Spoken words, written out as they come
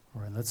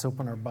right, let's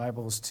open our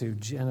Bibles to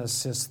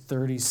Genesis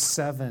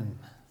 37.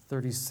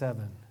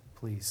 37,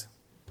 please.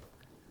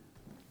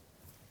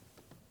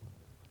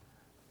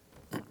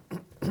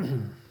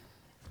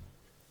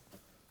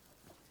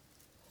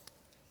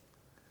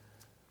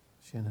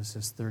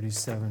 Genesis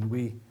 37.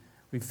 We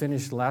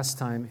finished last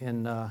time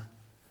in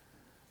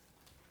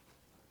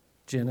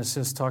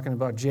Genesis talking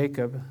about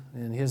Jacob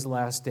and his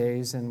last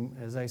days, and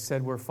as I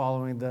said, we're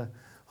following the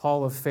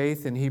Hall of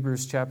Faith in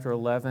Hebrews chapter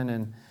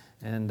 11,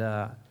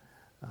 and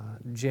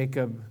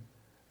Jacob.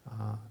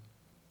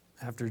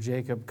 After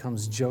Jacob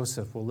comes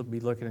Joseph. We'll be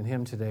looking at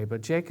him today.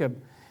 But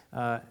Jacob,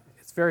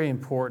 it's very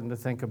important to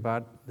think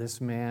about this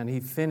man. He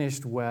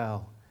finished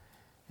well,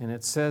 and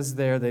it says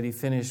there that he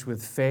finished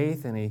with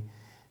faith,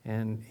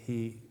 and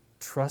he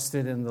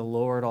trusted in the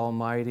Lord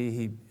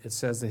Almighty. It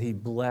says that he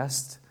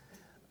blessed,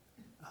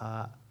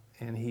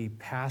 and he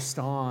passed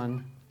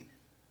on.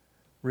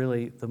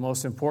 Really, the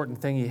most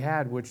important thing he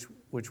had,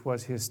 which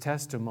was his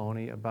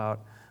testimony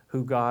about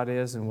who God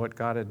is and what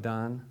God had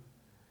done.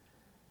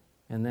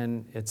 And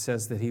then it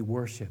says that he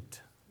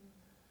worshiped.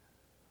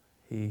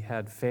 He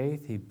had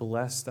faith, he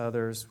blessed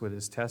others with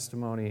his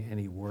testimony, and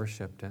he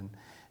worshiped. And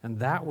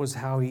that was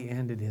how he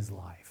ended his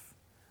life.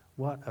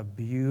 What a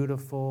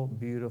beautiful,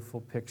 beautiful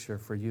picture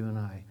for you and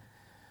I.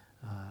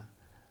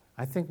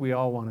 I think we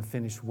all want to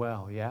finish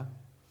well, yeah?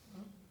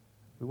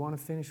 We want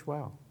to finish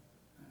well.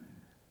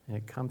 And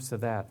it comes to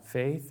that,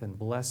 faith and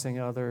blessing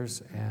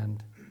others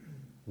and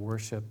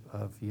worship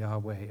of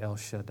Yahweh El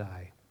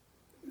Shaddai.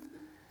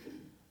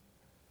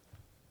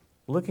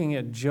 Looking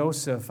at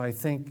Joseph, I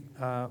think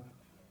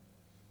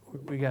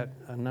we got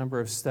a number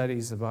of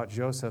studies about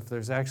Joseph.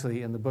 There's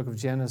actually, in the book of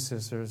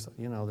Genesis, there's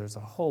a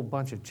whole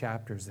bunch of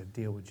chapters that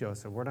deal with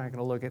Joseph. We're not going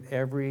to look at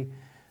every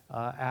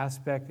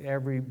aspect,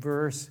 every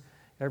verse,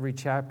 every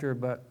chapter,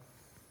 but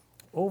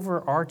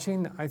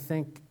overarching, I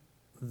think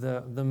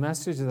the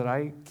message that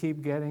I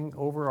keep getting,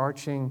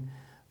 overarching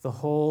the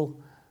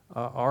whole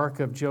arc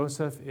of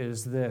Joseph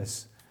is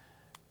this.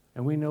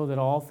 And we know that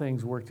all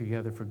things work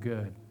together for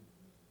good,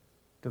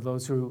 to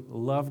those who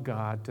love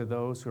God, to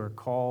those who are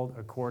called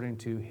according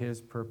to His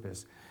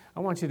purpose.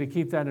 I want you to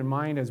keep that in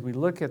mind as we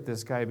look at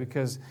this guy,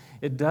 because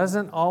it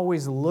doesn't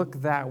always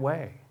look that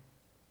way.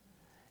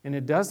 And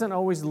it doesn't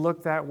always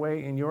look that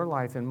way in your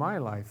life, in my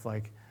life.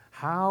 Like,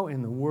 how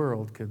in the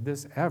world could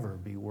this ever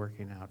be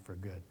working out for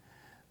good?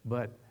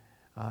 But,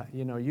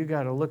 you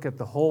got to look at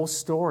the whole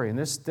story. And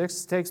this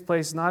takes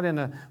place not in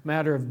a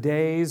matter of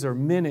days or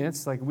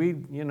minutes. Like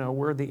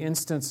we're the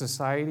instant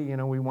society.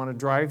 We want to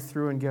drive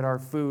through and get our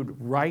food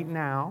right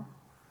now.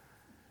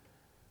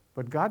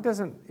 But God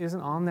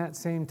isn't on that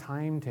same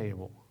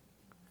timetable.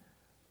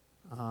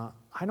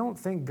 I don't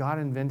think God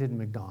invented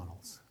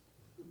McDonald's.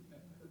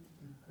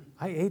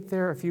 I ate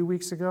there a few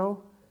weeks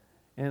ago,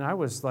 and I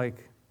was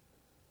like,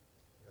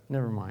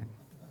 never mind.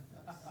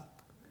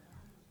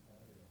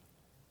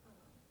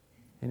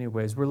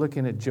 Anyways, we're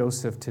looking at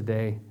Joseph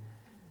today.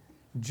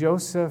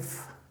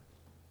 Joseph,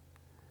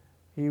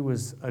 he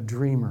was a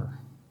dreamer.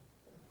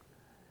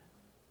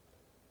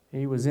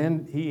 He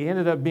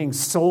ended up being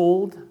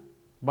sold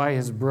by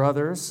his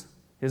brothers,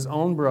 his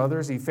own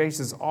brothers. He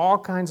faces all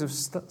kinds of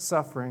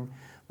suffering,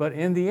 but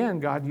in the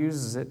end, God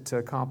uses it to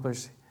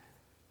accomplish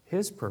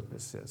His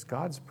purposes,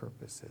 God's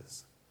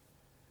purposes.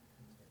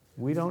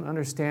 We don't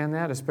understand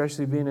that,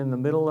 especially being in the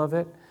middle of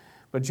it.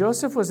 But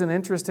Joseph was an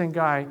interesting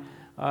guy.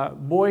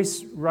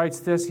 Boyce writes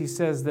this. He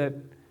says that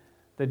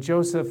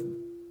Joseph,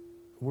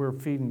 we're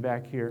feeding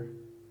back here.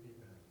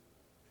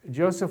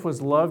 Joseph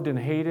was loved and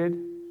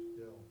hated.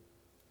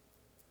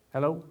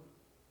 Hello?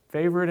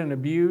 Favored and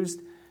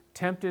abused,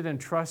 tempted and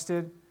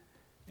trusted,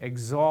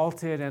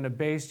 exalted and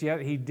abased,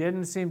 yet he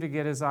didn't seem to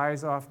get his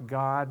eyes off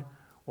God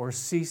or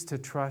cease to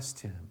trust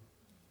Him.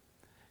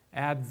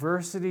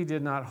 Adversity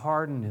did not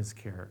harden his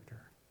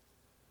character.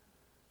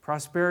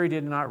 Prosperity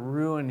did not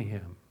ruin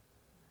him.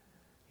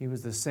 He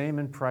was the same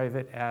in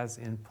private as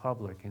in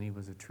public, and he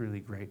was a truly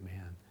great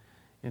man.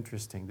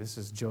 Interesting. This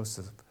is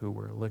Joseph who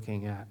we're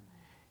looking at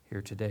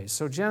here today.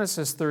 So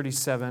Genesis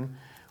 37,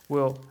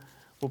 we'll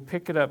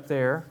pick it up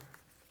there.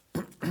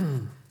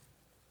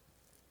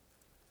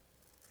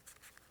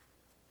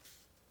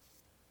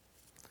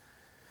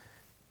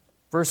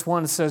 Verse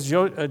 1 says,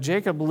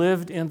 Jacob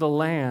lived in the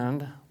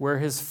land where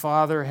his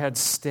father had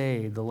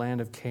stayed, the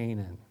land of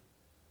Canaan.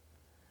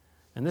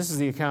 And this is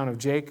the account of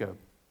Jacob.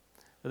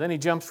 But then he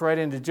jumps right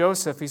into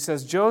Joseph. He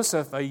says,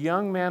 Joseph, a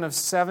young man of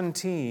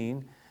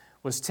 17,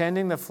 was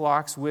tending the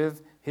flocks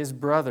with his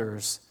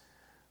brothers,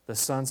 the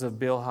sons of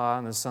Bilhah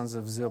and the sons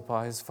of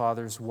Zilpah, his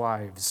father's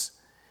wives.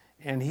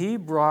 And he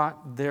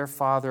brought their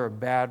father a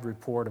bad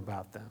report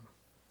about them.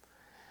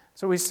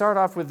 So we start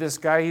off with this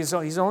guy. He's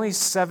only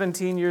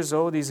 17 years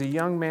old. He's a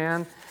young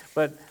man,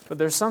 but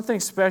there's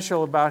something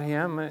special about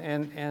him.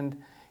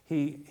 And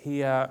he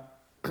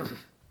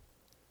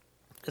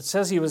it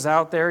says he was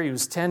out there. He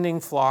was tending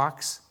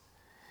flocks,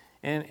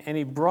 and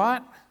he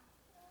brought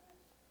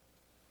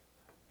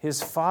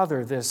his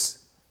father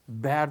this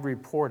bad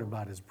report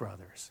about his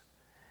brothers.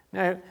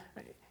 Now,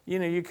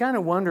 you kind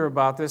of wonder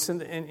about this,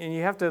 and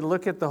you have to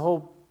look at the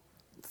whole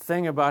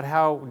thing about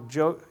how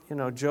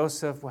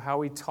Joseph,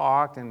 how he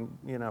talked, and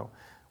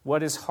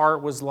what his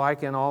heart was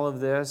like in all of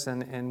this.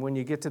 And when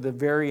you get to the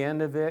very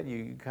end of it,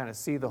 you kind of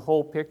see the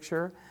whole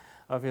picture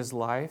of his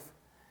life.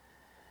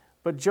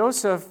 But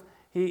Joseph,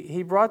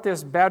 he brought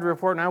this bad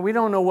report. Now, we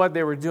don't know what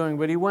they were doing,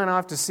 but he went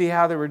off to see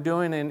how they were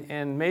doing,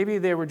 and maybe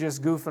they were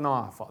just goofing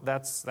off.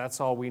 That's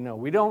all we know.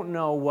 We don't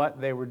know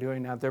what they were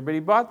doing out there, but he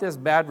brought this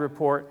bad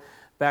report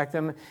back to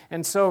them.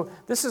 And so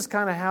this is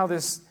kind of how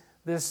this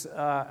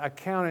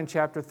account in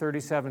chapter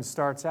 37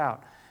 starts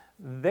out.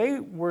 They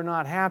were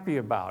not happy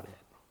about it,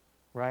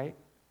 right?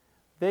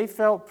 They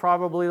felt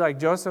probably like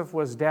Joseph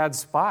was Dad's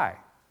spy.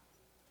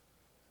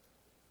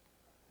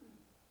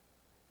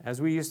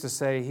 As we used to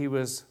say, he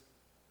was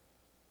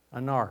a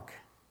narc.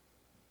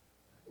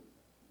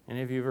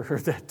 Any of you ever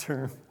heard that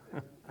term?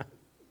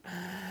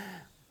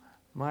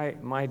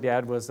 My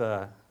dad was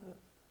a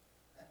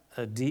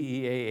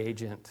DEA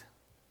agent,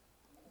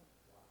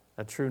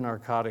 a true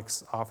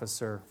narcotics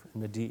officer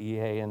in the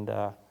DEA, and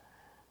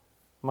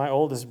my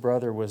oldest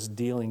brother was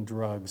dealing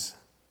drugs.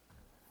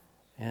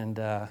 And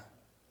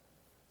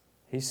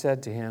he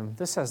said to him,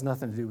 this has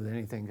nothing to do with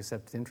anything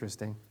except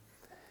interesting.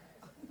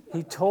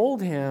 He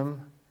told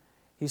him,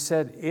 he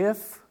said,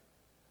 if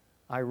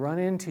I run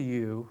into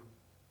you,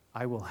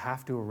 I will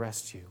have to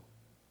arrest you.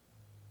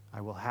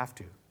 I will have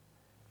to.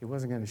 He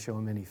wasn't going to show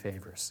him any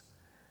favors.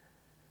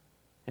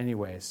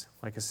 Anyways,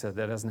 like I said,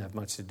 that doesn't have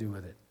much to do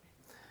with it.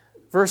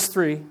 Verse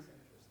 3.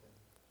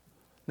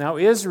 Now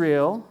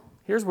Israel,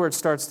 here's where it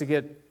starts to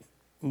get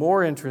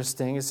more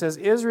interesting. It says,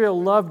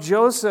 Israel loved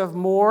Joseph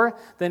more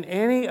than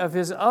any of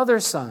his other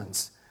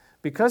sons,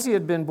 because he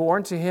had been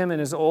born to him in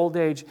his old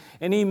age,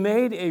 and he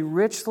made a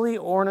richly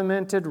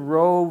ornamented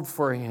robe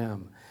for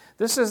him.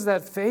 This is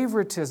that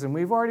favoritism.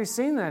 We've already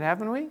seen that,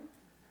 haven't we?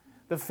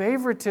 The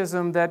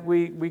favoritism that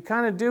we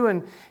kind of do,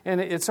 and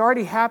it's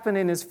already happened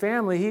in his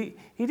family.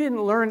 He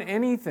didn't learn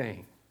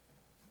anything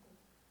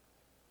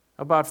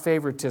about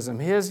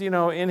favoritism.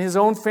 In his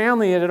own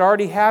family, it had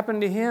already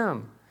happened to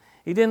him.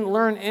 He didn't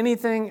learn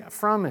anything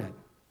from it.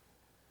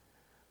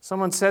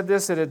 Someone said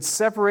this, it had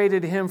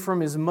separated him from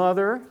his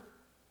mother,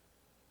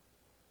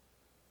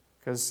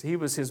 because he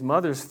was his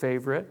mother's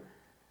favorite.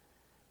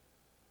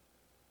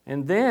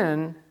 And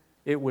then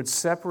it would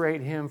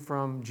separate him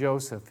from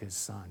Joseph, his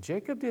son.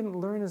 Jacob didn't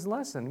learn his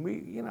lesson.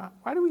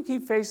 Why do we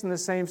keep facing the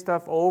same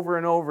stuff over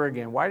and over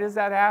again? Why does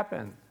that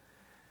happen?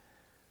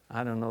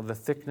 I don't know, the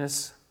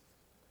thickness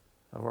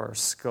of our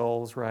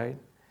skulls, right?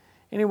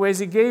 Anyways,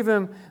 he gave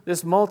him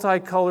this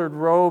multicolored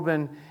robe,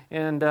 and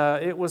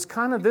it was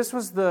kind of,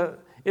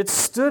 it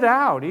stood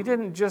out. He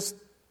didn't just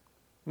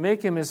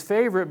make him his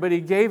favorite, but he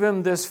gave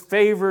him this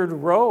favored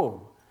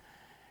robe.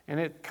 And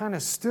it kind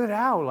of stood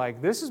out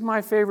like, this is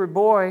my favorite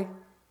boy.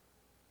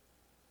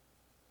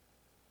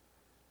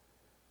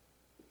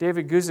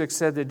 David Guzik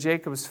said that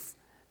Jacob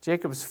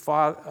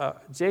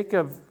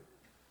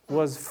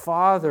was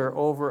father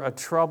over a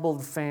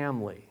troubled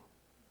family.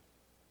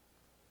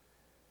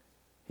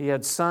 He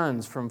had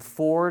sons from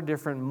 4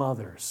 different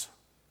mothers.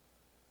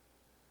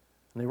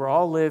 And they were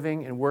all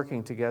living and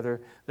working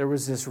together. There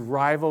was this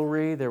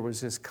rivalry, there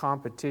was this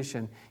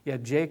competition.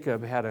 Yet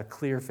Jacob had a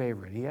clear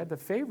favorite. He had the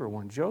favorite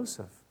one,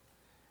 Joseph.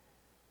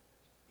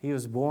 He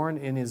was born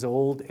in his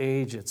old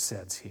age, it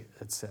says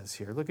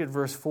here. Look at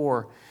verse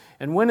 4.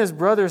 And when his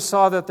brothers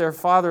saw that their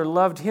father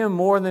loved him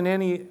more than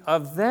any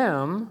of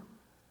them,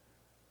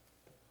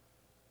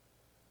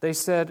 they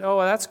said,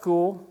 oh, that's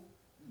cool.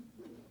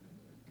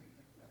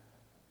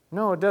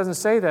 No, it doesn't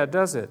say that,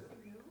 does it?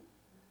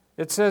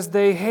 It says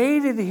they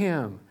hated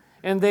him,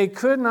 and they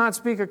could not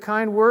speak a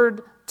kind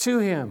word to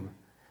him.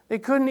 They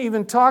couldn't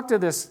even talk to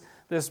this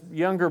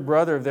younger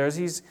brother of theirs.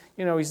 He's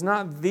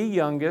not the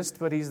youngest,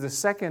 but he's the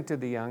second to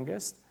the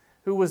youngest.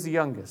 Who was the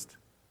youngest?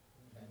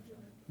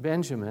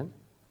 Benjamin.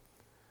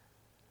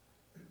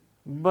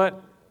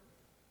 But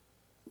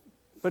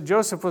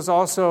Joseph was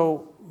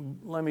also,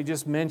 let me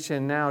just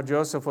mention now,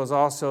 Joseph was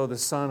also the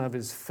son of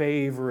his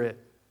favorite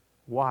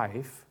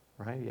wife,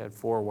 right? He had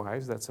 4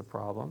 wives. That's a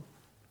problem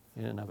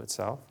in and of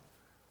itself.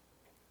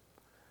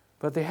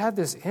 But they had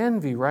this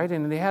envy, right?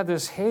 And they had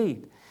this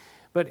hate.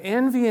 But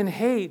envy and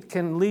hate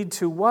can lead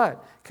to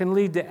what? Can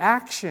lead to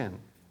action.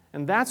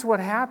 And that's what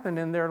happened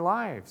in their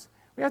lives.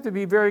 We have to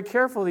be very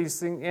careful. These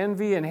things,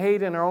 envy and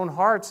hate in our own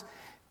hearts,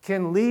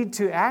 can lead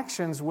to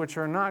actions which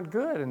are not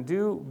good and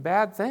do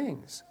bad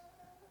things.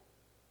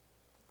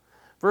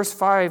 Verse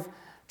 5,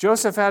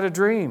 Joseph had a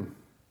dream.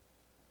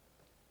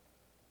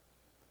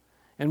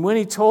 And when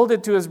he told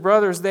it to his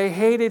brothers, they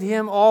hated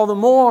him all the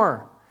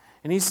more.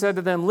 And he said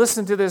to them,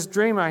 listen to this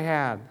dream I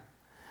had.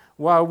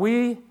 While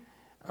we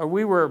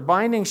were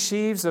binding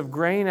sheaves of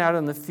grain out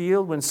in the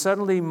field, when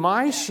suddenly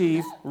my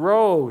sheaf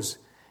rose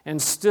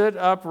and stood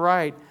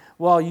upright,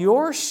 while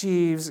your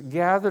sheaves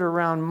gathered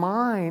around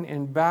mine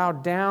and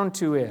bowed down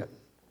to it.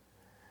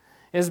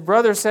 His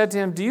brother said to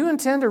him, do you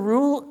intend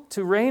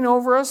to reign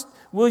over us?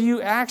 Will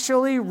you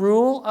actually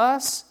rule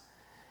us?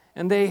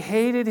 And they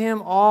hated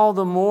him all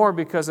the more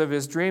because of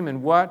his dream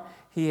and what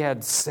he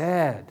had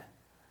said.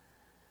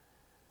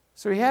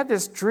 So he had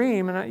this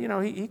dream,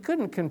 and he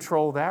couldn't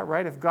control that,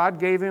 right? If God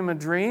gave him a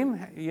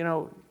dream,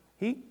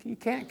 he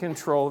can't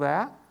control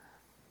that.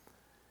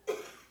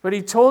 But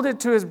he told it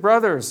to his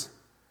brothers,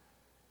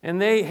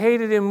 and they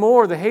hated him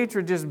more. The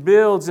hatred just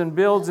builds and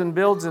builds and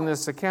builds in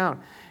this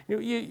account.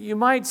 You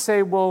might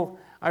say, well,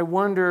 I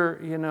wonder,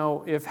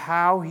 if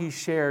how he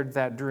shared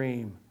that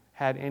dream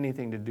had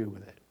anything to do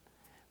with it.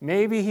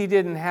 Maybe he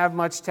didn't have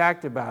much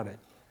tact about it.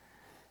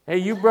 Hey,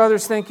 you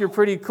brothers think you're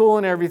pretty cool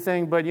and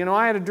everything, but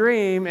I had a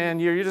dream,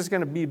 and you're just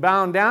going to be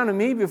bound down to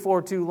me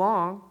before too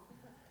long.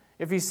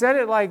 If he said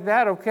it like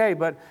that, okay,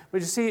 but you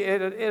see,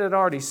 it had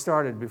already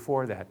started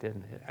before that,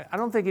 didn't it? I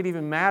don't think it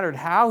even mattered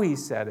how he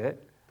said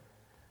it,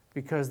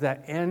 because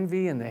that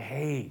envy and the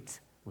hate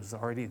was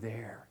already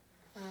there.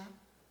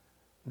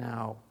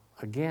 Now,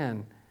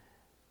 again,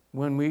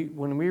 when we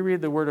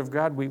read the Word of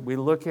God, we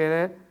look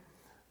at it,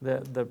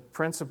 the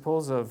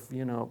principles of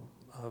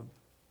of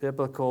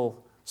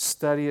biblical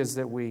study is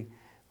that we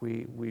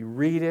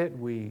read it,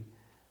 we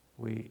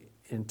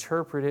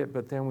interpret it,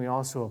 but then we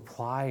also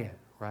apply it,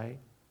 right,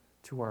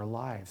 to our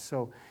lives.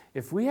 So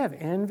if we have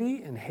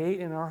envy and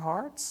hate in our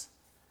hearts,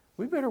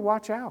 we better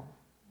watch out.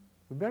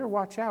 We better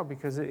watch out,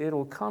 because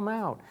it'll come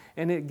out,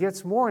 and it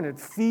gets more, and it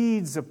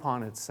feeds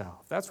upon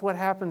itself. That's what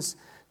happens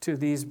to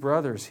these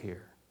brothers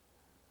here.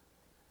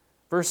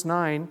 Verse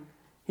 9,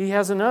 he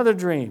has another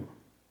dream,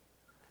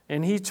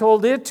 and he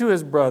told it to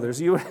his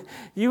brothers. You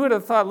would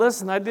have thought,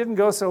 listen, I didn't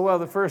go so well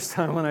the first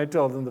time when I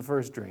told them the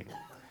first dream.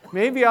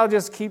 Maybe I'll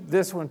just keep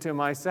this one to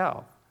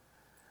myself.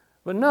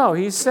 But no,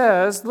 he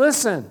says,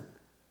 listen,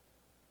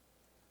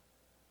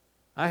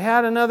 I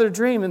had another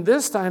dream, and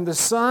this time the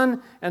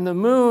sun and the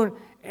moon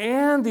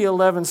and the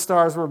 11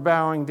 stars were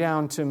bowing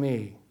down to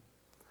me.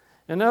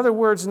 In other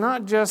words,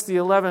 not just the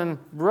 11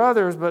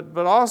 brothers, but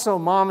also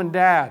mom and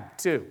dad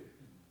too.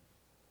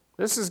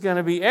 This is going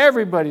to be,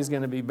 everybody's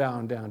going to be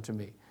bowing down to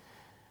me.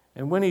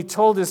 And when he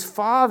told his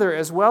father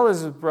as well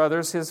as his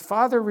brothers, his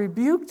father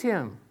rebuked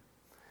him.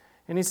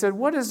 And he said,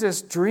 what is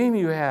this dream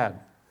you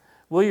had?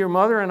 Will your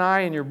mother and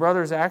I and your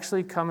brothers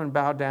actually come and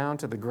bow down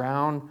to the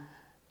ground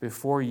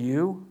before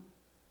you?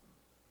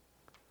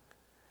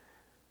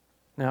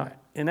 Now,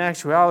 in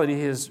actuality,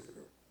 his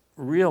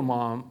real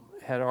mom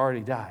had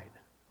already died,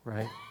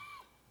 right?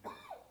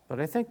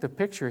 But I think the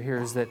picture here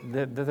is that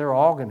they're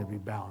all going to be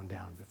bowing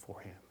down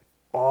before him.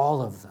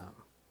 All of them.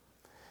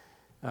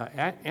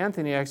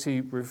 Anthony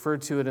actually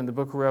referred to it in the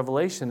book of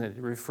Revelation. It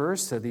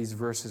refers to these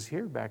verses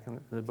here back in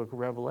the book of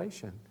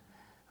Revelation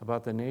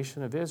about the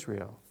nation of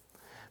Israel.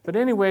 But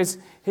anyways,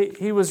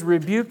 he was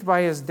rebuked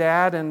by his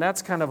dad, and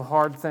that's kind of a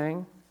hard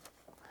thing.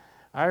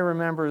 I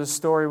remember the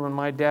story when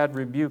my dad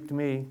rebuked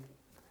me.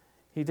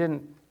 He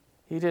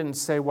didn't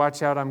say,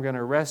 watch out, I'm going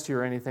to arrest you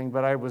or anything,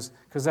 but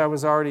because I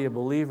was already a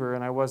believer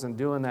and I wasn't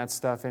doing that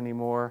stuff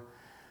anymore.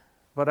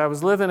 But I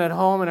was living at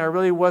home and I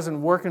really wasn't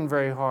working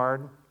very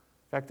hard. In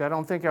fact, I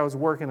don't think I was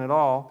working at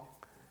all.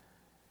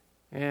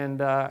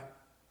 And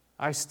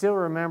I still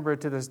remember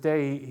to this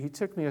day, he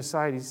took me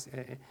aside,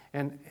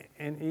 and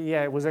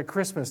it was at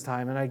Christmas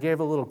time, and I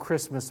gave a little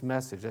Christmas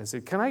message. I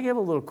said, can I give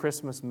a little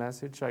Christmas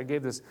message? I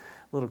gave this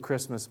little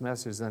Christmas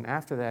message, and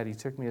after that, he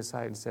took me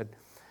aside and said,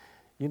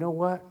 you know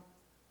what?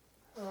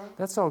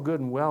 That's all good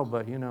and well,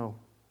 but, you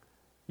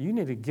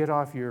need to get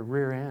off your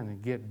rear end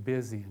and get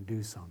busy and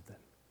do something.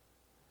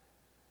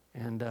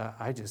 And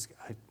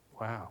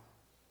wow.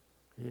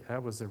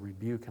 That was a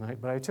rebuke,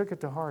 but I took it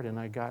to heart, and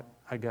I got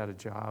a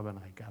job, and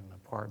I got an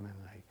apartment,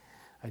 and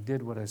I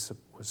did what I was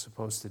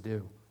supposed to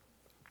do.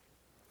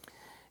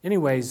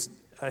 Anyways,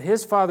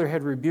 his father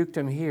had rebuked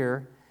him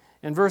here.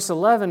 In verse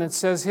 11, it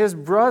says his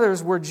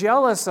brothers were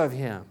jealous of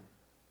him.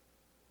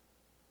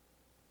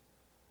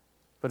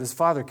 But his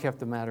father kept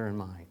the matter in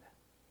mind.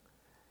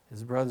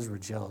 His brothers were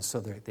jealous,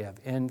 so they have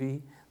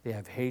envy, they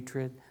have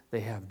hatred, they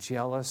have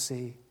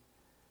jealousy.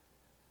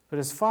 But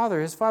his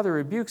father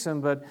rebukes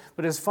him, but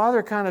his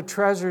father kind of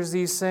treasures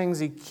these things.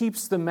 He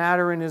keeps the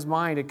matter in his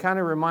mind. It kind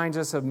of reminds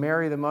us of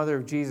Mary, the mother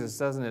of Jesus,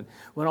 doesn't it?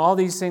 When all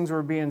these things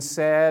were being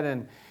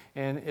said,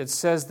 and it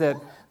says that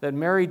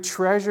Mary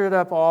treasured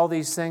up all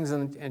these things,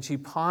 and she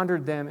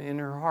pondered them in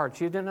her heart.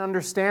 She didn't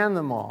understand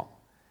them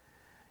all.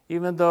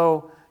 Even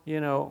though,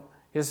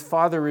 his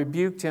father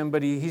rebuked him,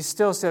 but he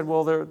still said,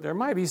 well, there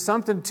might be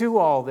something to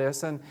all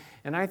this. And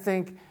I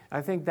think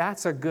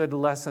that's a good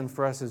lesson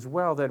for us as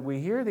well, that we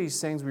hear these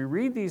things, we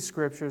read these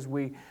scriptures,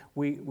 we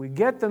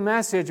get the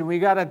message, and we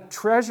got to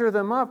treasure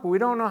them up. We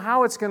don't know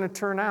how it's going to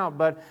turn out,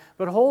 but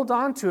hold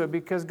on to it,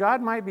 because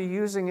God might be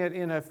using it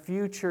in a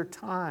future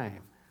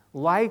time,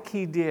 like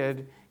he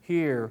did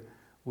here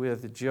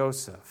with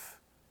Joseph.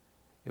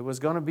 It was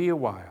going to be a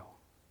while.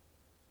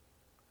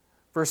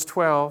 Verse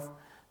 12,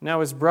 now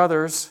his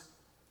brothers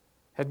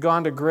had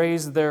gone to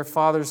graze their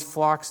father's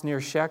flocks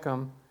near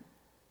Shechem.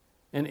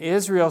 And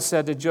Israel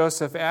said to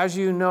Joseph, as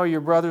you know,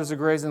 your brothers are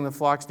grazing the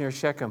flocks near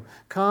Shechem.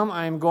 Come,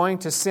 I am going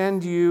to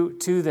send you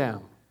to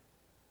them.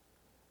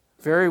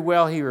 Very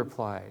well, he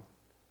replied.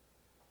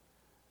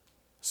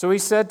 So he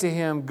said to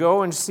him,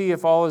 "Go and see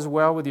if all is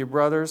well with your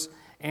brothers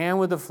and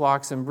with the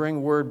flocks, and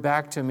bring word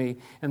back to me."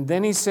 And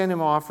then he sent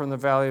him off from the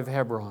valley of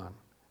Hebron.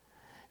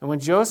 And when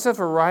Joseph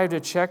arrived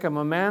at Shechem,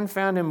 a man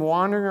found him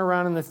wandering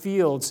around in the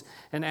fields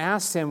and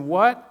asked him,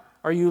 "What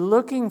are you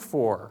looking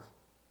for?"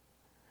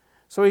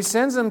 So he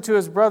sends them to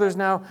his brothers.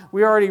 Now,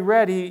 we already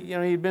read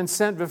he'd been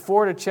sent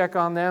before to check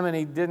on them, and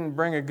he didn't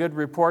bring a good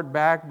report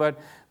back. But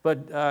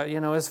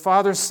his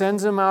father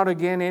sends him out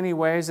again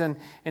anyways, and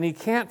he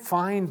can't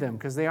find them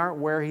because they aren't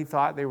where he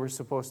thought they were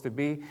supposed to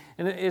be.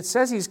 And it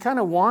says he's kind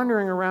of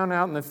wandering around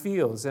out in the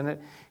fields, and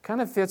it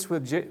kind of fits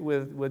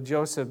with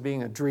Joseph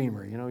being a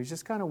dreamer. He's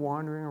just kind of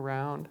wandering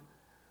around.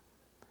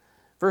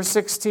 Verse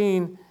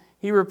 16.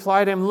 He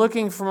replied, "I'm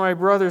looking for my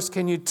brothers.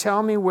 Can you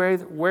tell me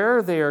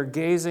where they are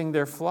grazing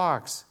their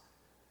flocks?"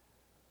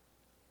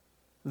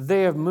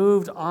 "They have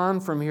moved on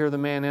from here," the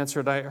man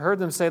answered. "I heard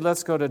them say,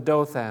 'Let's go to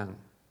Dothan.'"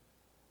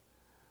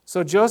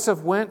 So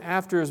Joseph went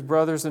after his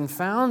brothers and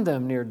found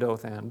them near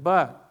Dothan.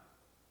 But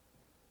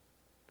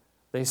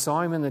they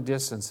saw him in the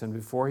distance, and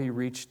before he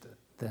reached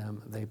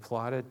them, they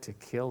plotted to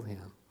kill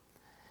him.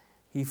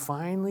 He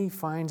finally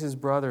finds his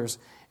brothers,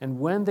 and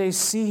when they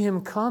see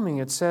him coming,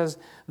 it says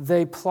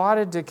they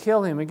plotted to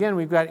kill him. Again,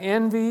 we've got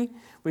envy,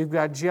 we've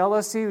got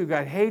jealousy, we've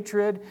got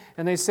hatred,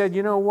 and they said,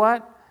 "You know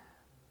what?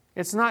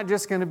 It's not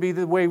just going to be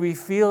the way we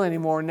feel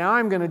anymore. Now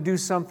I'm going to do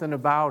something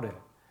about it."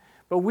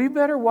 But we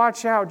better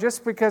watch out.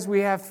 Just because we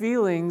have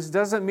feelings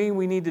doesn't mean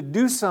we need to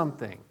do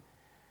something.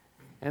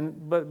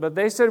 But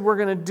they said, "We're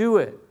going to do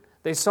it."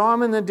 They saw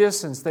him in the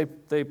distance.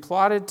 They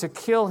plotted to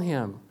kill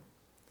him.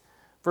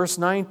 Verse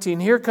 19,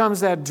 here comes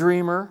that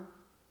dreamer.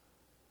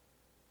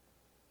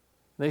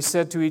 They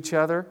said to each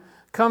other,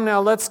 "Come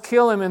now, let's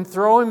kill him and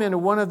throw him into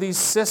one of these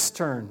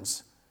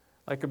cisterns,"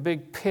 like a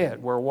big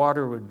pit where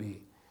water would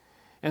be,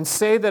 "and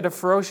say that a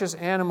ferocious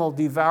animal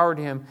devoured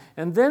him,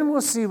 and then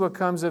we'll see what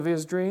comes of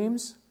his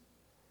dreams."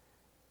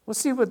 We'll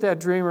see what that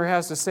dreamer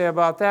has to say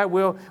about that.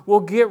 We'll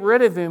get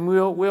rid of him.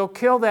 We'll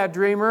kill that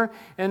dreamer,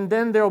 and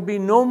then there'll be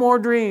no more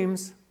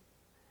dreams.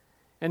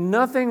 And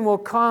nothing will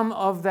come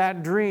of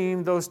that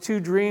dream, those 2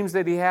 dreams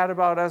that he had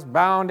about us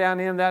bowing down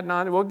to him, that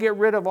night. We'll get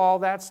rid of all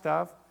that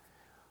stuff.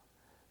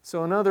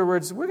 So in other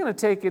words, we're going to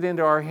take it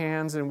into our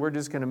hands, and we're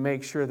just going to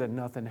make sure that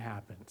nothing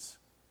happens.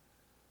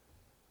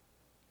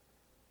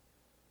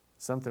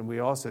 Something we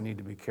also need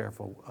to be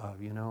careful of,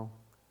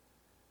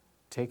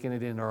 taking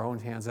it into our own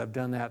hands. I've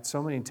done that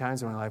so many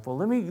times in my life. Well,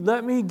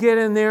 let me get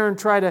in there and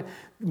try to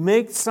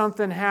make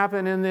something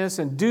happen in this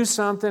and do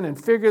something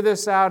and figure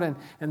this out, and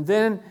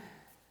then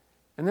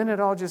it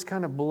all just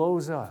kind of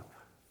blows up.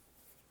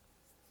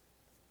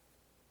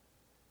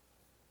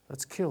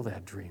 Let's kill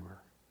that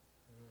dreamer.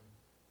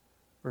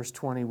 Verse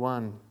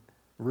 21,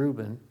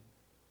 Reuben,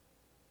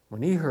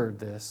 when he heard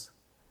this,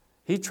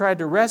 he tried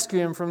to rescue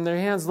him from their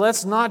hands.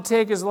 "Let's not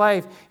take his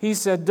life." He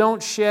said,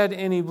 "Don't shed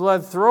any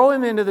blood. Throw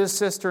him into this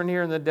cistern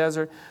here in the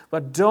desert,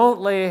 but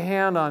don't lay a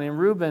hand on him."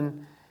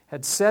 Reuben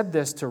had said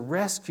this to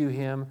rescue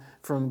him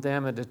from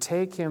them and to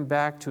take him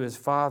back to his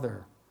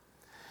father.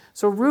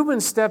 So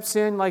Reuben steps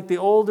in like the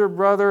older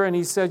brother, and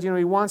he said,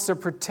 he wants to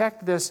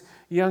protect this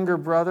younger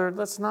brother.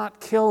 Let's not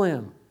kill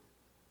him.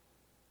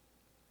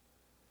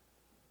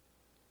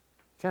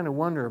 Kind of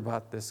wonder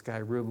about this guy,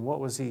 Reuben. What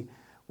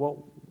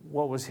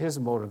was his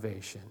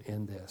motivation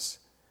in this?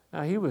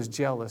 Now, he was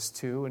jealous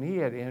too, and he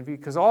had envy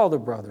because all the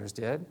brothers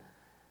did.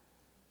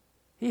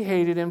 He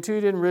hated him too.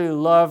 He didn't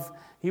really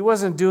he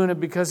wasn't doing it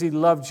because he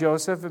loved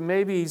Joseph. And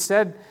maybe he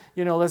said,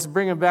 let's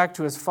bring him back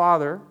to his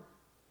father.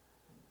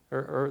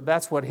 Or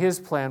that's what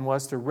his plan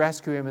was, to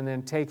rescue him and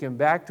then take him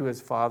back to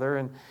his father.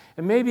 And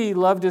maybe he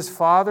loved his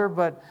father,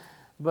 but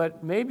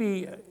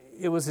maybe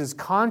it was his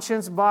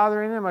conscience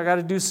bothering him. I got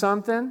to do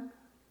something.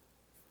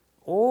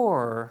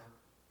 Or,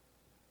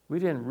 we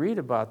didn't read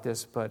about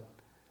this, but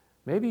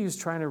maybe he was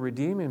trying to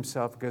redeem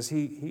himself because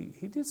he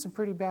did some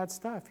pretty bad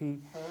stuff.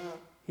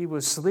 He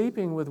was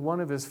sleeping with one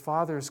of his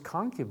father's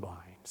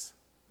concubines.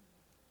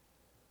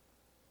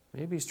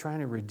 Maybe he's trying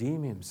to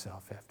redeem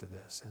himself after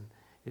this. And,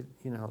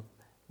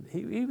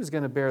 he was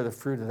going to bear the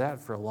fruit of that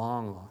for a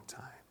long, long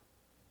time.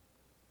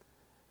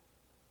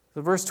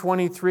 So verse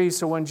 23,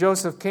 so when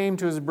Joseph came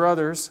to his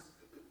brothers,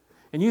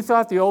 and you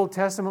thought the Old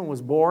Testament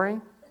was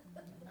boring?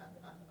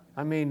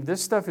 I mean,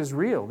 this stuff is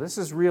real. This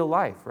is real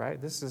life,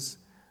 right? This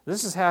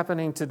is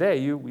happening today.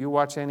 You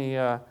watch any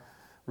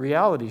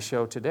reality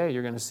show today,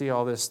 you're going to see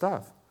all this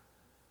stuff.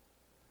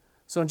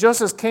 So when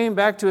Joseph came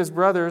back to his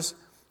brothers,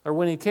 or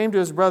when he came to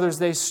his brothers,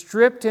 they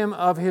stripped him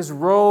of his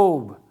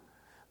robe,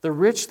 the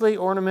richly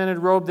ornamented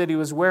robe that he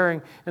was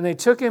wearing, and they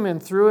took him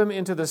and threw him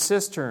into the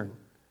cistern.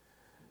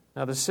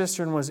 Now the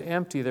cistern was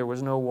empty. There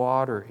was no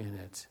water in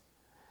it.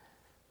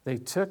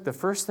 The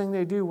first thing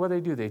they do,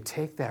 they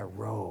take that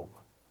robe.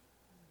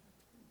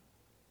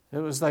 It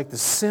was like the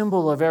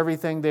symbol of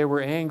everything they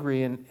were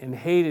angry and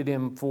hated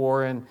him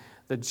for, and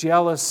the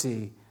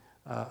jealousy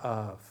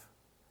of.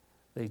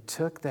 They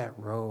took that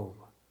robe.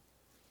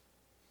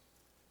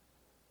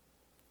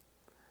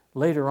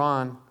 Later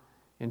on,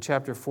 in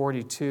chapter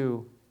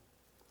 42,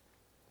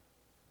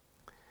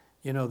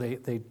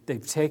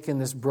 they've taken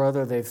this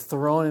brother, they've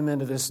thrown him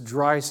into this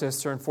dry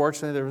cistern.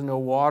 Unfortunately, there was no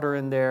water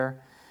in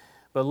there.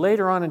 But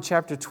later on in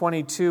chapter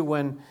 22,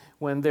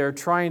 when they're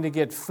trying to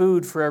get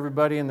food for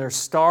everybody and they're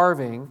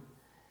starving,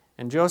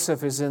 and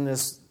Joseph is in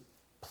this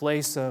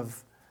place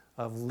of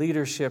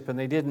leadership, and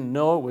they didn't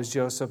know it was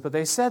Joseph, but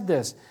they said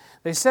this.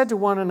 They said to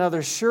one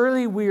another,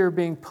 "Surely we are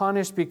being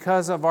punished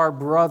because of our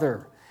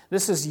brother."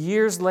 This is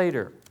years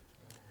later.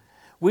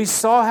 "We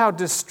saw how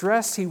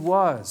distressed he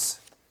was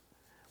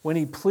when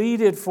he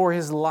pleaded for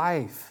his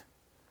life,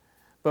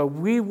 but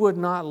we would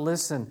not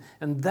listen.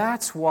 And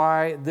that's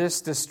why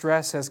this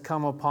distress has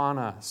come upon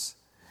us."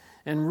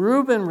 And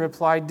Reuben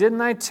replied,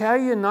 "Didn't I tell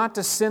you not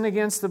to sin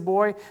against the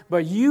boy?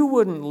 But you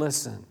wouldn't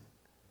listen.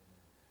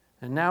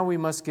 And now we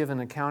must give an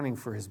accounting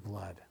for his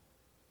blood."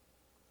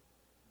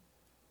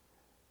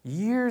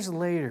 Years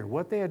later,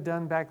 what they had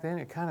done back then,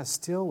 it kind of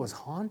still was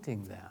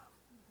haunting them.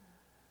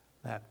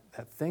 That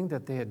thing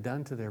that they had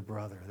done to their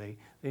brother.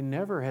 They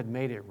never had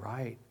made it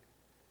right.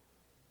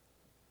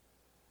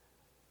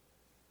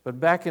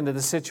 But back into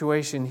the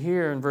situation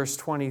here in verse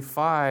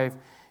 25,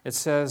 it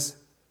says,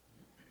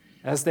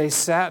 as they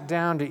sat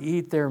down to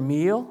eat their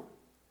meal,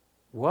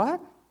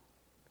 what?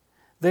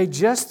 They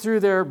just threw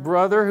their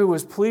brother who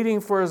was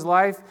pleading for his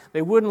life.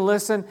 They wouldn't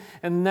listen,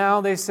 and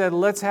now they said,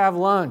 "Let's have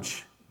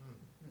lunch."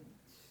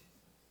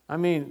 I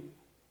mean,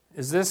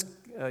 is this,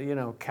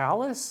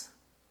 callous?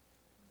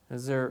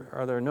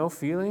 Are there no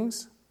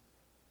feelings?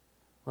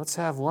 Let's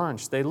have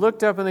lunch. They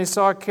looked up and they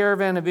saw a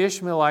caravan of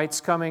Ishmaelites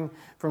coming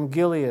from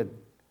Gilead.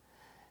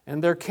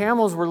 And their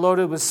camels were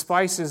loaded with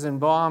spices and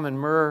balm and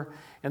myrrh,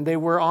 and they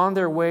were on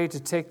their way to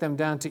take them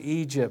down to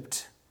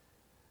Egypt.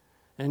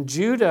 And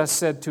Judah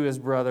said to his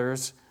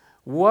brothers,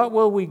 "What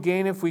will we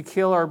gain if we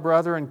kill our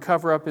brother and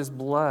cover up his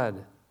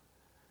blood?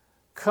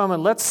 Come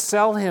and let's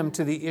sell him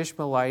to the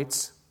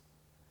Ishmaelites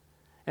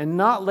and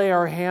not lay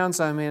our hands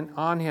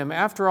on him.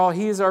 After all,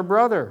 he is our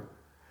brother,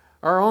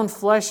 our own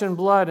flesh and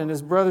blood." And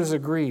his brothers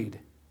agreed.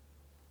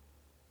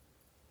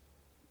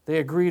 They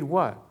agreed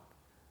what?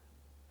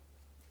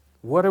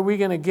 What are we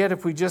going to get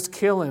if we just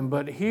kill him?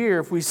 But here,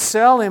 if we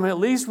sell him, at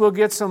least we'll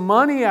get some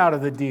money out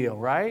of the deal,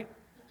 right?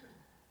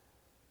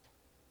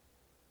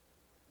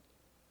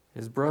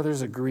 His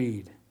brothers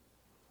agreed.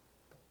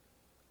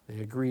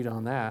 They agreed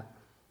on that.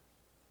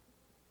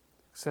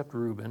 Except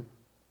Reuben.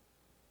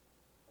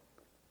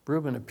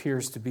 Reuben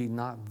appears to be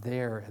not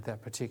there at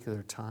that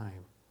particular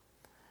time.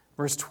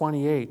 Verse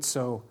 28,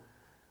 so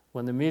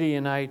when the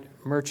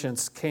Midianite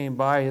merchants came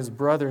by, his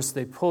brothers,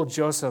 they pulled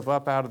Joseph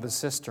up out of the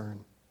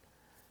cistern.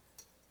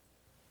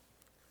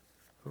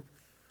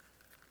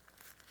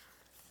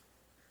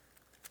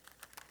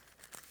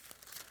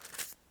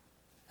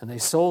 And they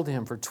sold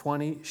him for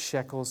 20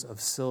 shekels of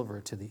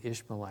silver to the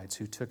Ishmaelites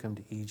who took him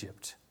to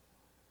Egypt.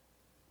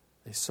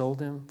 They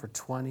sold him for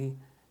 20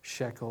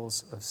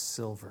 shekels of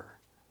silver.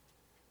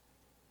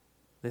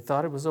 They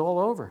thought it was all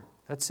over.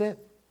 That's it.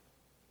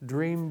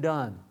 Dream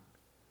done.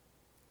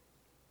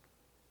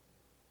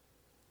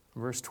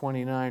 Verse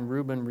 29,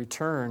 Reuben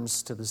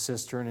returns to the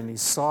cistern, and he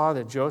saw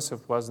that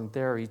Joseph wasn't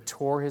there. He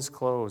tore his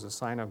clothes, a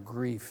sign of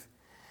grief.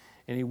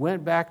 And he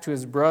went back to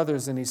his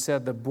brothers, and he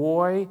said, "The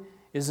boy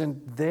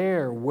isn't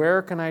there.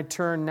 Where can I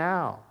turn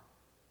now?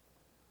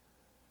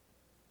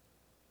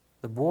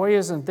 The boy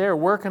isn't there.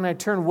 Where can I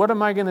turn? What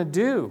am I going to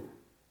do?"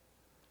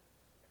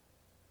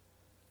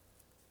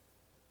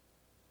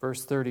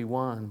 Verse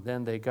 31,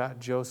 then they got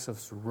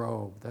Joseph's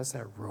robe. That's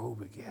that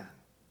robe again.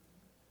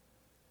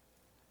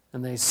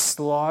 And they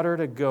slaughtered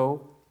a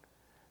goat,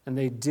 and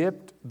they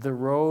dipped the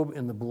robe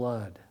in the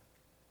blood.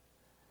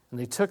 And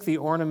they took the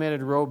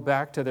ornamented robe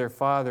back to their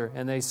father,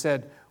 and they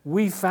said,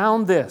 "We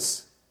found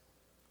this.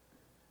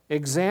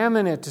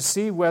 Examine it to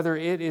see whether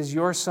it is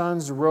your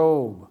son's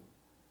robe."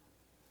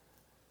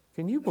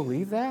 Can you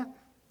believe that?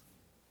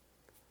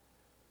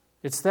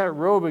 It's that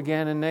robe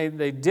again, and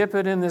they dip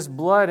it in this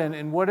blood,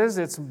 and what is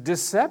it? It's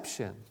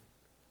deception.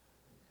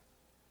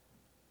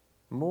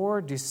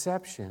 More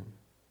deception.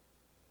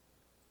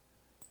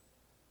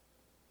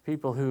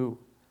 People who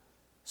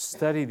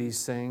study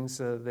these things,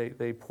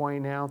 they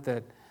point out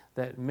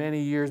that many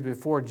years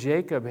before,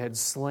 Jacob had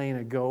slain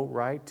a goat,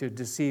 right, to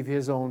deceive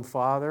his own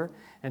father,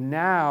 and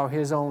now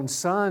his own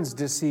sons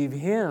deceive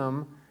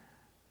him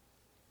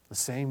the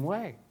same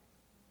way.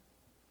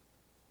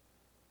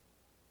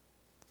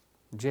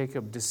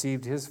 Jacob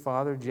deceived his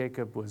father.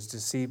 Jacob was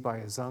deceived by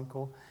his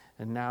uncle.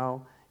 And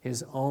now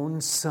his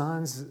own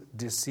sons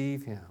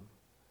deceive him.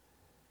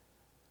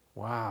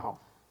 Wow.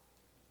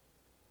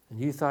 And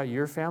you thought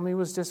your family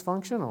was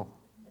dysfunctional.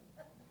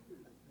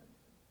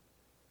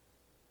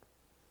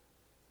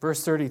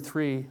 Verse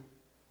 33,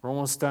 we're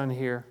almost done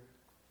here.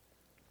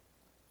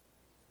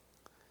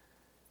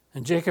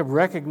 And Jacob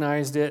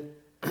recognized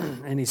it,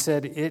 and he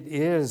said, "It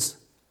is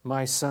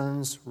my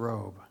son's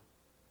robe.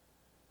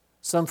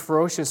 Some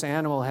ferocious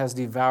animal has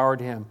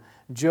devoured him.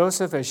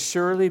 Joseph has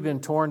surely been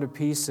torn to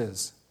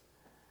pieces."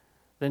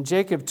 Then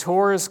Jacob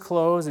tore his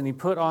clothes, and he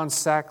put on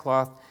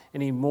sackcloth,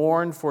 and he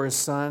mourned for his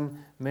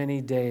son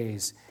many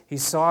days. He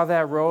saw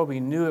that robe.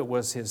 He knew it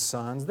was his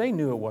son's. They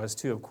knew it was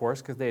too, of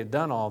course, because they had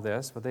done all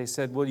this. But they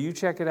said, well, you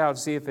check it out,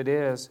 see if it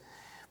is.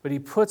 But he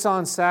puts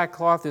on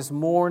sackcloth this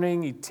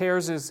morning. He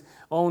tears his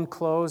own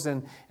clothes.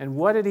 And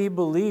what did he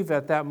believe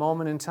at that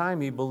moment in time?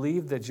 He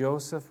believed that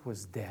Joseph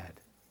was dead.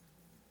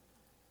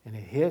 And it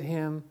hit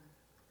him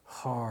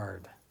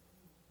hard.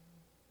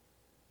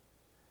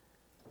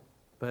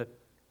 But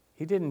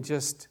he didn't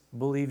just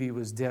believe he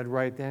was dead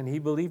right then. He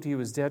believed he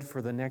was dead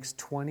for the next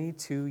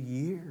 22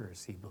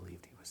 years. He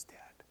believed he was dead.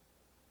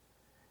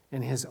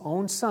 And his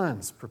own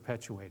sons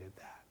perpetuated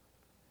that.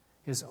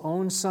 His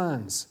own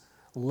sons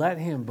let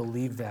him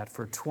believe that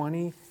for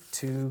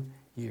 22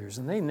 years.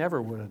 And they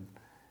never would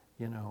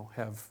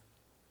have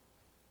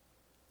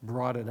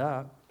brought it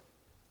up.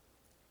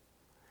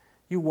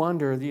 You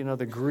wonder,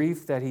 the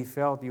grief that he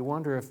felt. You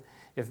wonder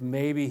if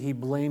maybe he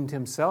blamed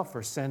himself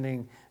for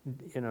sending,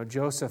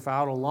 Joseph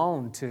out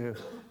alone to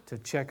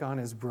check on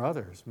his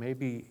brothers.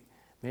 Maybe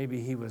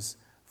he was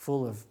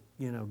full of,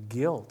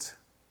 guilt.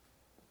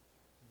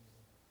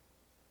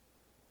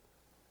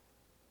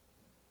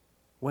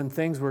 When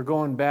things were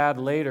going bad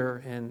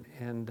later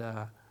and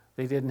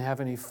they didn't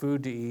have any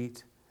food to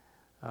eat,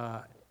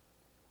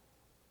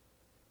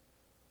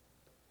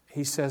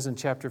 he says in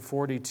chapter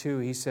 42,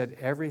 he said,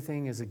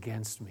 everything is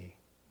against me.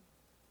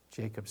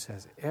 Jacob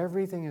says,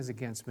 everything is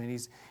against me.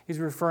 And he's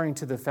referring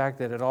to the fact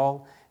that it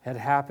all had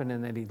happened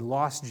and that he'd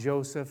lost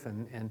Joseph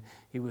and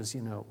he was,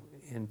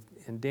 in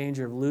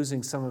danger of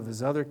losing some of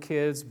his other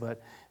kids,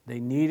 but they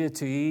needed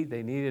to eat,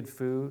 they needed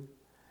food.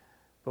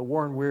 But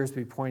Warren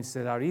Wiersbe points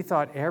it out. He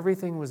thought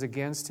everything was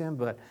against him,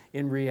 but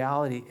in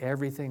reality,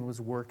 everything was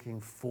working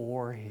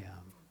for him.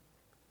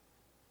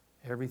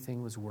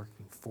 Everything was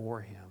working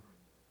for him.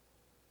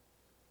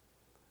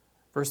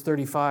 Verse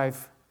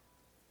 35,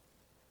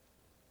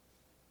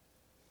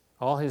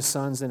 all his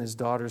sons and his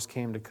daughters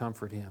came to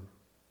comfort him,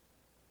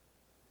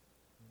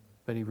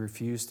 but he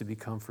refused to be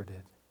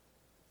comforted.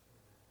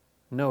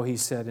 No, he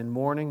said, in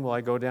mourning will I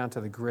go down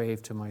to the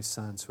grave to my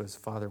son. So his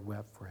father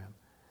wept for him.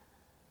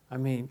 I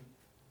mean,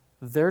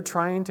 they're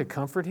trying to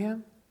comfort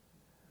him.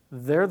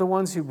 They're the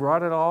ones who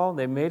brought it all.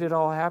 They made it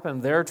all happen.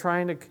 They're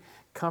trying to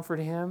comfort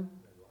him.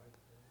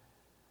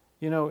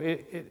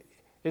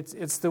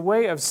 It's the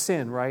way of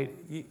sin, right?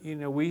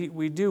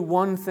 We do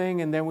one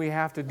thing and then we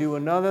have to do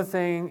another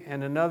thing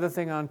and another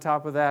thing on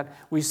top of that.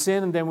 We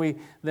sin and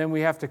then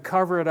we have to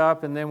cover it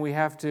up and then we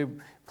have to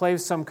play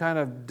some kind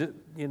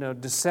of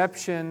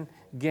deception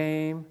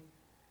game.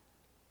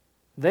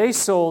 They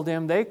sold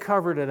him, they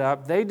covered it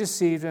up, they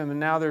deceived him, and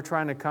now they're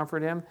trying to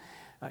comfort him.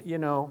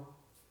 The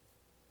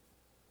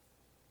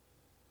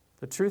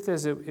truth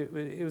is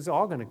it was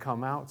all going to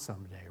come out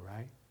someday,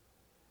 right?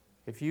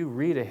 If you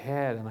read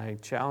ahead, and I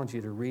challenge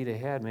you to read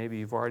ahead, maybe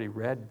you've already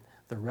read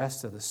the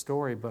rest of the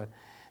story, but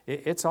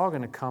it's all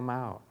going to come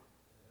out.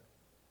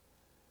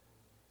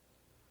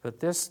 But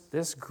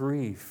this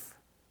grief,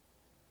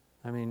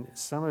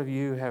 some of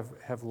you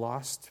have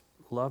lost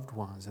loved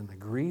ones, and the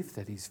grief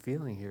that he's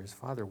feeling here, his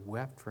father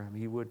wept for him.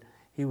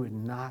 He would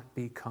not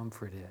be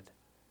comforted,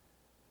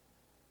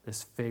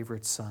 this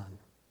favorite son.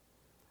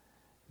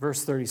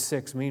 Verse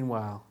 36,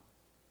 meanwhile,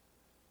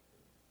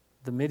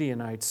 the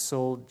Midianites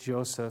sold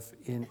Joseph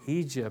in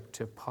Egypt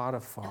to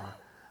Potiphar,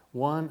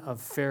 one of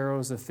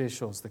Pharaoh's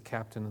officials, the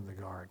captain of the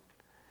guard.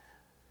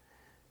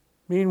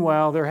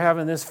 Meanwhile, they're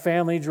having this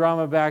family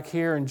drama back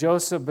here, and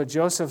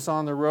Joseph's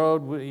on the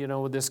road,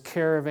 with this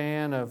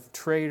caravan of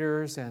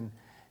traders, and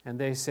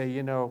they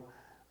say,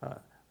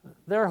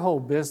 their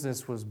whole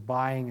business was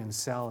buying and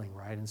selling,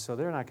 right? And so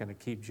they're not going to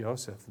keep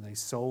Joseph, and they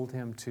sold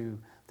him to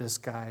this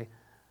guy,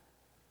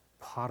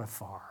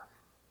 Potiphar.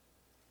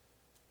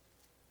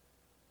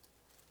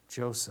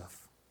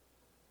 Joseph,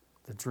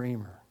 the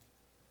dreamer.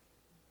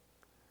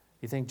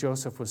 You think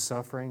Joseph was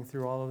suffering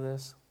through all of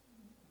this?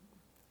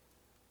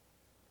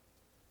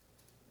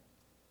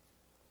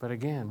 But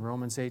again,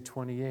 Romans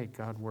 8:28,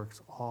 God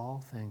works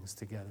all things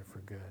together for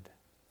good.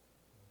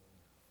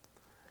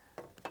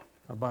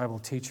 A Bible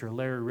teacher,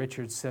 Larry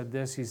Richards, said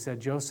this. He said,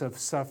 Joseph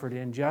suffered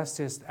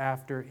injustice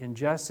after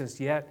injustice,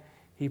 yet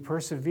he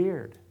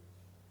persevered.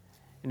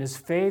 And his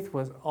faith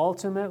was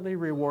ultimately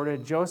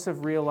rewarded. Joseph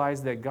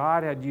realized that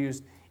God had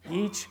used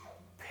each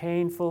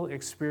painful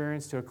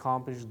experience to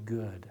accomplish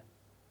good.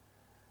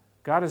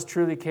 God is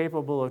truly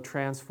capable of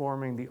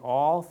transforming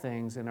all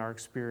things in our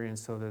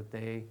experience so that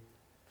they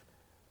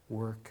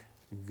work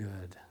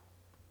good.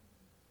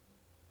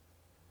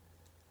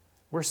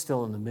 We're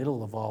still in the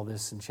middle of all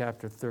this in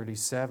chapter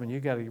 37. You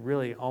got to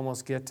really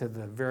almost get to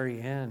the very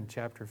end,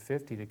 chapter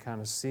 50, to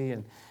kind of see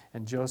and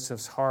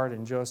Joseph's heart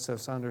and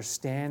Joseph's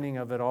understanding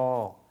of it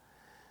all.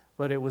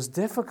 But it was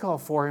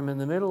difficult for him in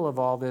the middle of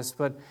all this.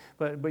 But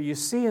you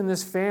see in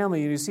this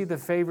family, you see the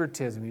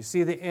favoritism, you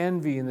see the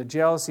envy and the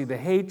jealousy, the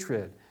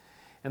hatred,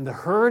 and the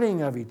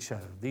hurting of each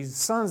other. These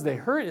sons, they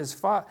hurt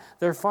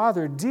their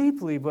father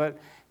deeply, but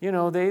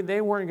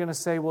they weren't going to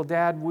say, well,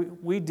 Dad,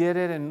 we did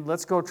it, and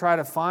let's go try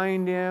to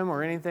find him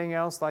or anything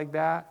else like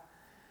that.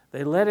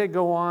 They let it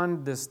go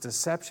on, this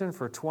deception,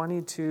 for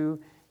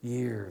 22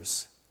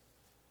 years.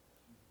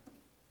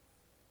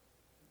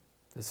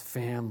 this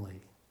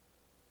family,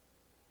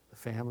 the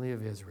family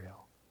of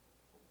Israel,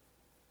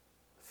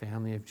 the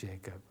family of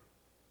Jacob,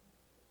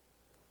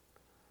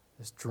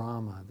 this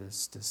drama,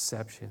 this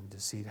deception,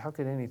 deceit. How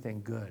could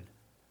anything good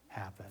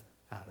happen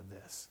out of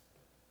this?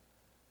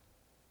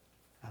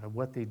 Out of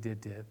what they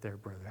did to their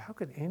brother. How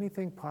could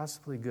anything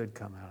possibly good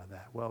come out of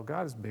that? Well,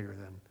 God is bigger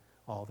than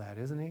all that,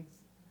 isn't he?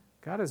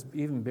 God is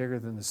even bigger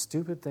than the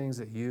stupid things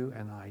that you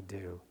and I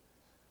do.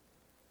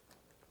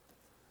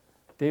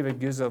 David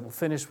Guzik, we'll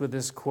finish with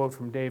this quote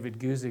from David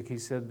Guzik. He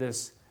said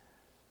this,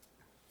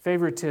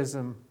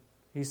 favoritism,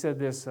 he said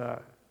this,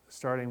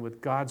 starting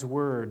with God's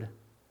word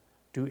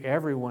to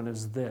everyone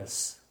is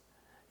this: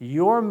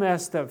 your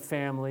messed up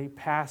family,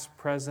 past,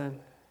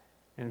 present,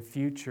 and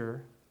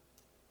future,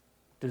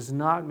 does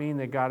not mean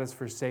that God has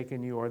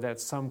forsaken you or that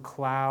some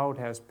cloud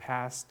has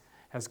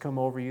come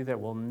over you that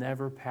will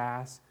never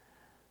pass.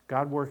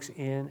 God works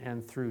in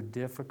and through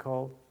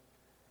difficult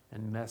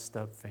and messed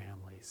up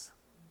families.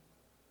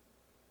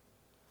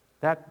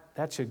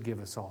 That should give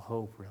us all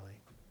hope, really.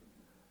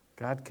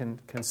 God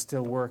can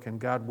still work, and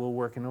God will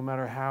work, and no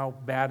matter how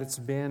bad it's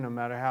been, no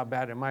matter how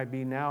bad it might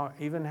be now,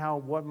 even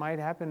what might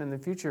happen in the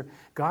future,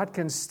 God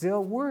can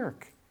still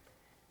work,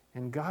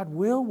 and God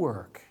will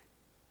work,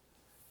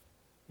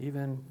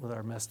 even with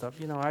our messed up.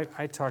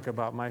 I talk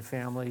about my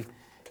family.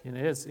 It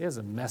is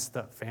a messed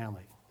up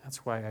family.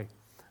 That's why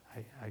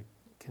I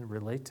can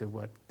relate to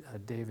what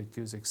David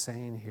Guzik's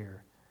saying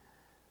here.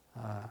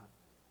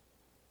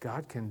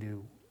 God can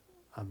do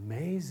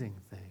amazing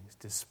things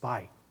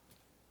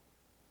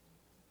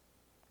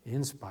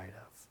in spite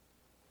of.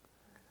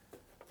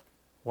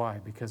 Why?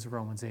 Because of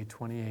Romans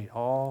 8:28.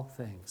 All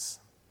things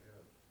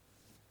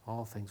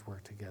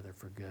work together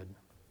for good.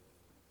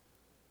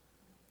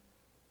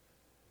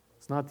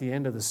 It's not the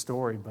end of the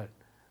story, but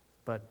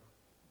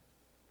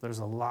there's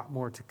a lot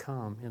more to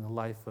come in the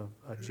life of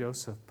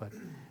Joseph. But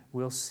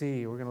we'll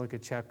see. We're going to look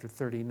at chapter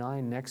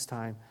 39 next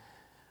time,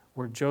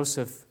 where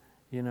Joseph,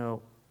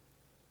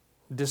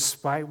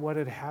 despite what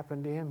had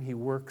happened to him, he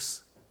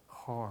works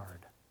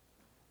hard.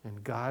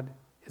 And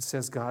it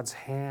says God's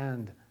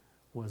hand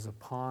was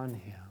upon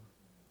him.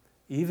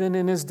 Even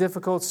in his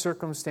difficult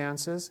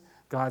circumstances,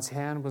 God's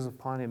hand was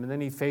upon him. And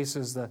then he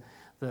faces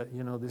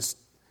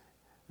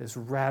this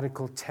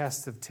radical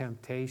test of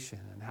temptation.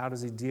 And how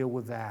does he deal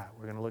with that?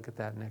 We're going to look at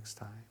that next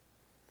time.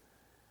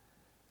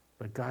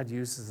 But God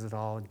uses it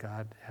all, and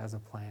God has a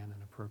plan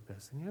and a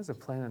purpose. And he has a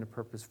plan and a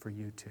purpose for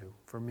you too,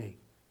 for me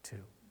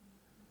too.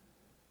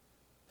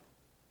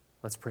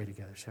 Let's pray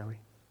together, shall we?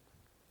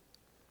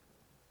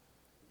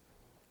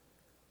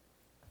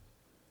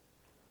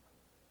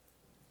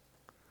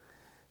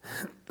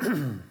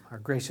 Our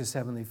gracious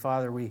Heavenly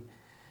Father, we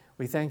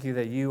thank you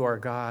that you are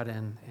God,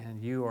 and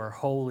you are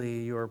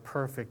holy, you are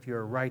perfect, you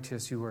are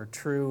righteous, you are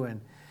true,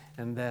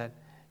 and that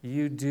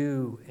you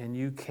do and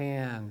you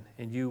can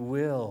and you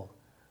will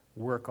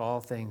work all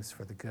things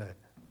for the good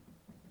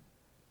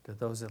to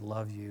those that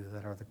love you,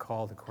 that are the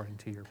called according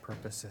to your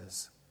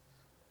purposes.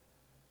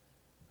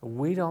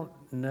 We don't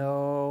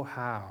know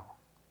how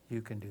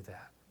you can do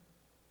that.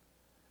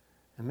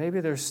 And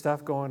maybe there's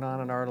stuff going on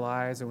in our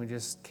lives and we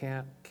just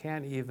can't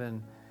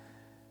even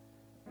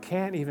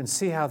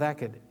see how that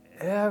could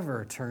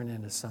ever turn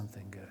into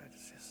something good.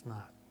 It's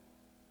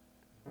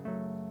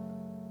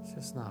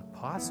just not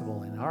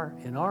possible in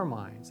our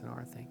minds, in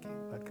our thinking.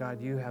 But God,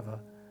 you have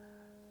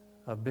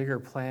a bigger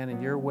plan,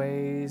 and your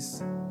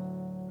ways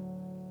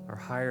are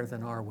higher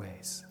than our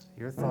ways.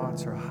 Your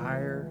thoughts are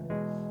higher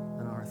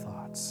than our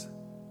thoughts.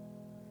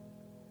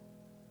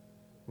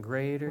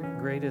 Great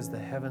as the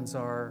heavens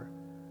are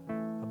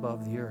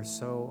above the earth,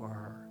 so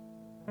are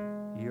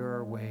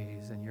your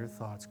ways and your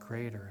thoughts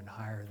greater and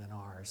higher than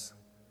ours.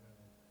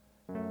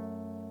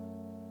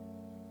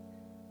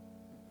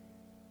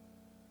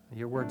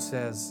 Your word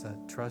says,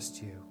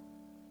 trust you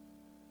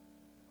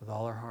with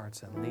all our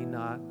hearts and lean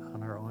not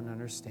on our own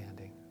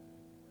understanding.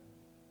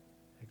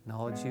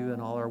 Acknowledge you in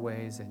all our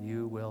ways, and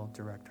you will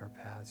direct our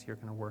paths. You're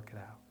going to work it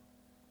out.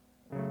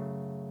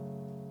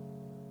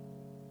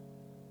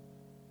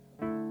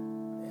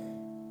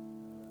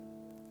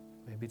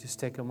 Maybe just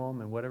take a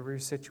moment, whatever your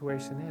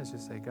situation is,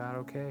 just say, God,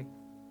 okay,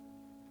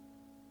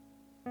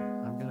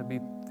 I'm going to be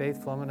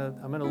faithful. I'm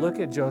going to look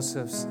at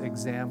Joseph's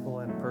example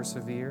and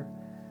persevere.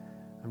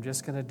 I'm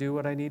just going to do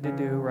what I need to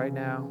do right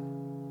now,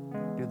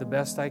 do the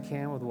best I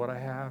can with what I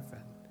have,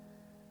 and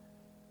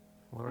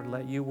Lord,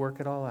 let you work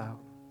it all out.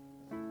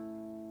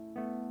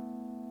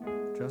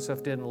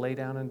 Joseph didn't lay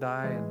down and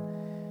die,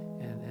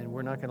 and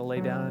we're not going to lay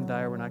down and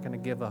die. We're not going to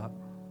give up.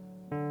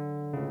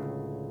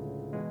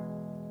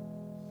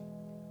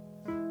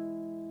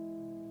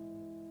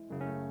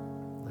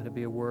 Let it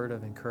be a word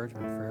of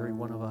encouragement for every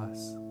one of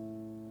us.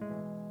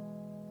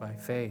 By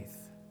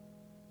faith.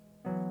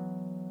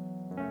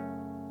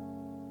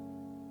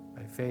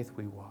 By faith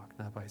we walk,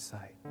 not by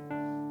sight.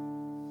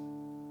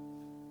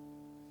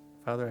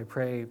 Father, I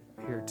pray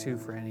here too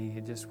for any, I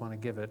just want to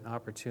give it an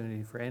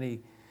opportunity for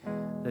any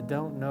that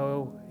don't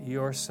know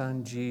your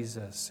Son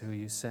Jesus, who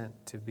you sent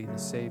to be the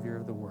Savior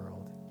of the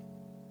world.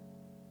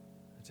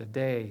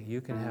 Today,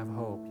 you can have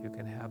hope. You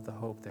can have the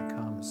hope that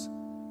comes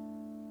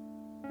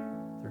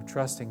through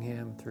trusting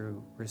Him,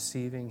 through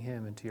receiving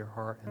Him into your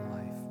heart and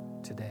life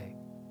today.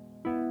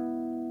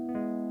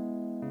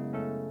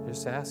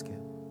 Just ask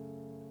Him.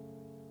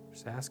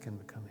 Just ask Him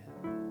to come in.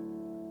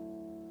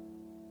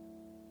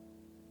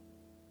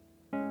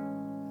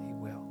 And He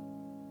will.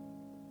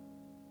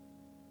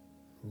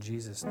 In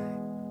Jesus'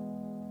 name,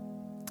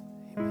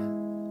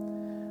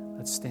 amen.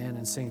 Let's stand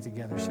and sing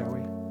together, shall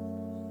we?